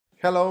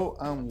Hello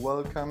and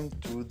welcome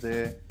to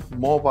the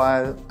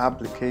mobile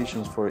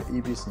applications for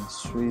E-Busness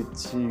Suite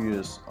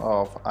series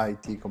of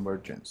IT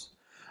Convergence.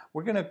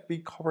 We're going to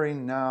be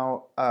covering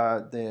now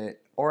the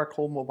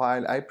Oracle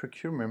Mobile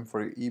iProcurement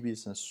for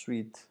E-Busness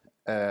Suite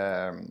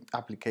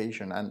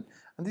application. And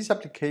this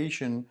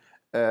application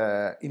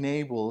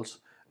enables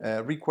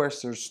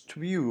requesters to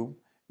view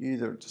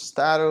either the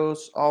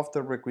status of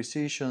the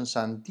requisitions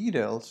and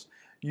details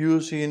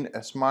using a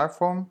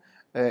smartphone.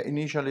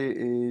 Initially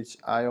it's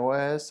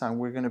iOS, and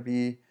we're going to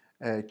be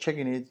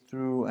checking it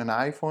through an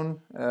iPhone,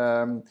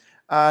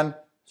 and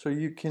so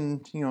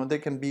they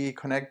can be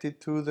connected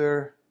to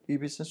their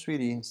E-Busness Suite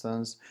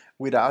instance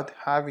without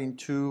having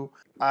to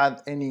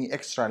add any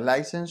extra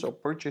license or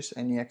purchase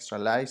any extra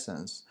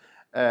license.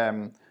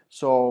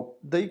 So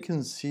they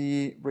can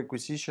see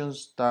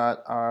requisitions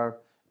that are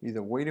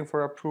either waiting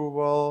for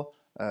approval.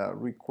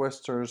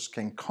 Requesters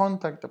can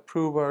contact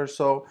approvers,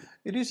 so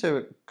it is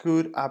a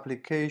good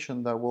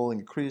application that will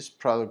increase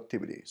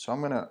productivity. So I'm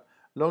going to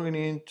log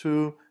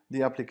into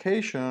the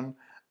application.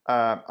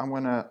 I'm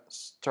going to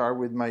start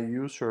with my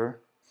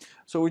user.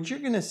 So what you're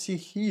going to see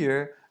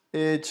here,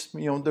 it's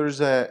there's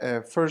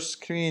a first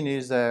screen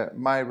is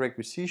my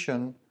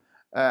requisition,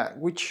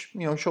 which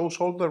shows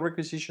all the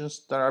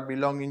requisitions that are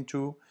belonging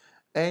to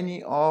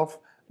any of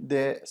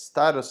the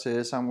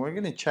statuses, and we're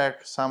going to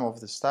check some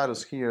of the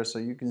status here so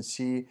you can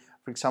see,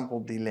 for example,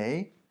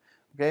 delay.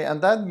 Okay,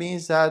 and that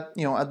means that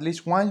at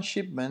least one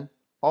shipment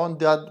on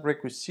that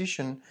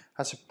requisition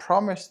has a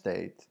promise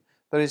date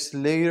that is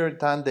later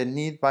than the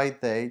need by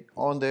date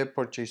on the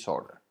purchase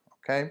order.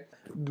 Okay,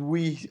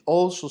 we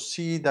also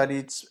see that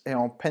it's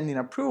pending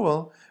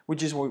approval,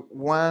 which is when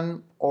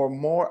one or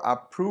more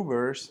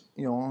approvers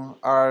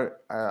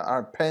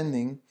are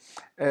pending.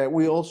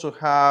 We also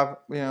have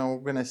we're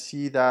going to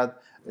see that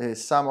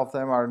some of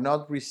them are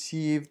not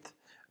received,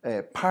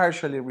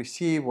 partially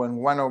received when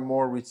one or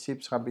more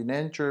receipts have been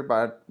entered,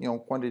 but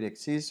quantity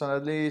exists on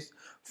at least,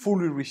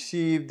 fully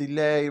received,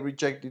 delay,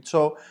 rejected.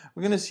 So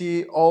we're going to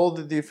see all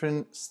the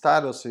different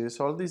statuses,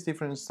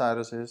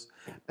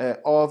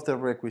 of the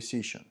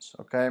requisitions.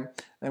 Okay,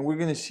 and we're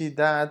going to see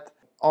that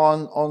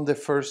on the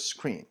first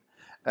screen.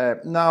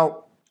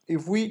 Now,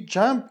 if we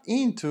jump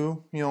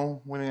into,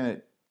 we're going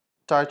to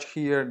touch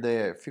here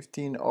the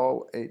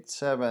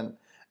 15087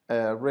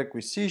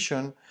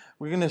 requisition,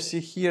 we're going to see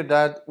here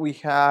that we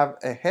have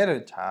a header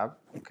tab.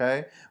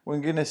 Okay, we're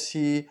going to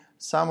see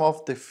some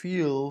of the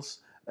fields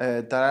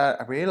that are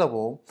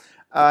available,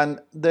 and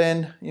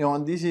then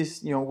and this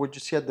is what you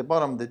see at the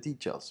bottom, the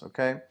details.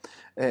 Okay,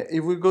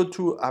 if we go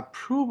to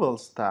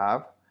approvals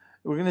tab,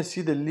 we're going to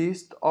see the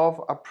list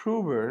of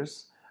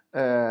approvers.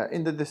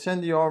 In the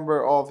descending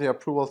order of the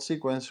approval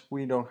sequence,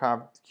 we don't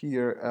have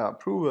here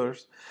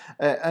approvers.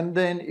 And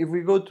then if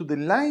we go to the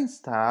lines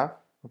tab,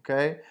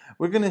 okay,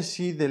 we're going to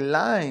see the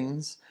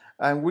lines,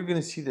 and we're going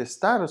to see the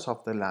status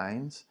of the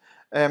lines.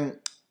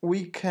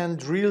 We can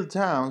drill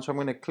down, so I'm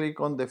going to click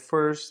on the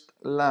first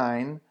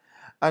line,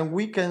 and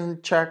we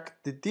can check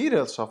the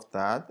details of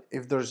that,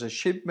 if there's a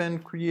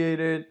shipment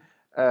created,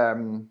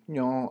 and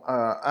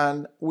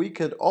we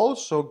could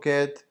also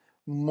get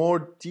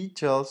more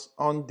details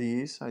on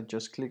this. I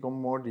just click on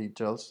more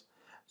details,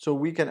 so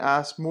we can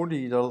ask more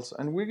details,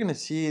 and we're going to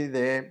see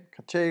the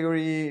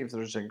category, if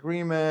there's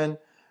agreement,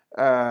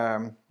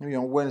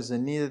 when is the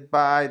needed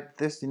by,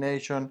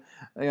 destination,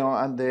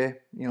 and the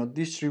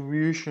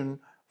distribution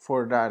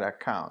for that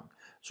account.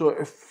 So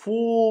a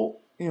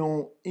full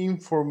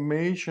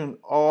information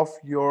of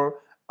your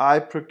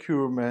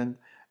iProcurement.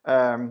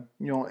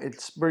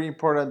 It's very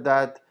important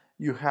that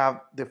you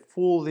have the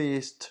full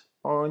list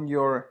on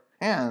your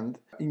hand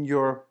in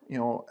your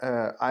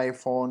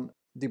iPhone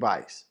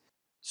device.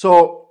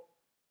 So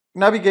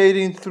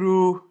navigating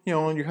through,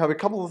 you have a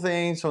couple of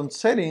things on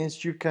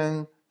settings. You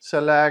can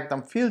select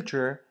and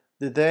filter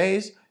the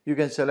days. You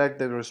can select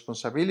the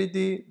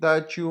responsibility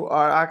that you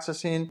are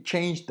accessing,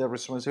 change the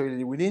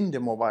responsibility within the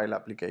mobile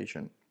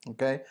application.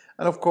 Okay,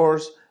 and of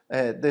course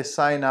the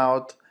sign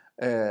out,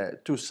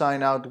 to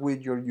sign out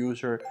with your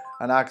user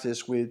and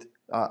access with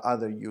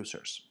other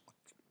users.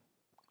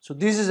 So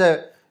this is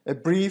a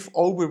brief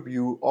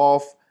overview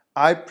of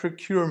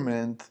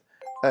iProcurement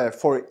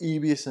for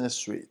E-Busness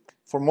Suite.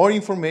 For more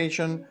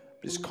information,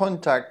 please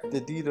contact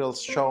the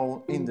details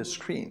shown in the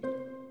screen.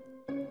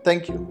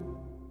 Thank you.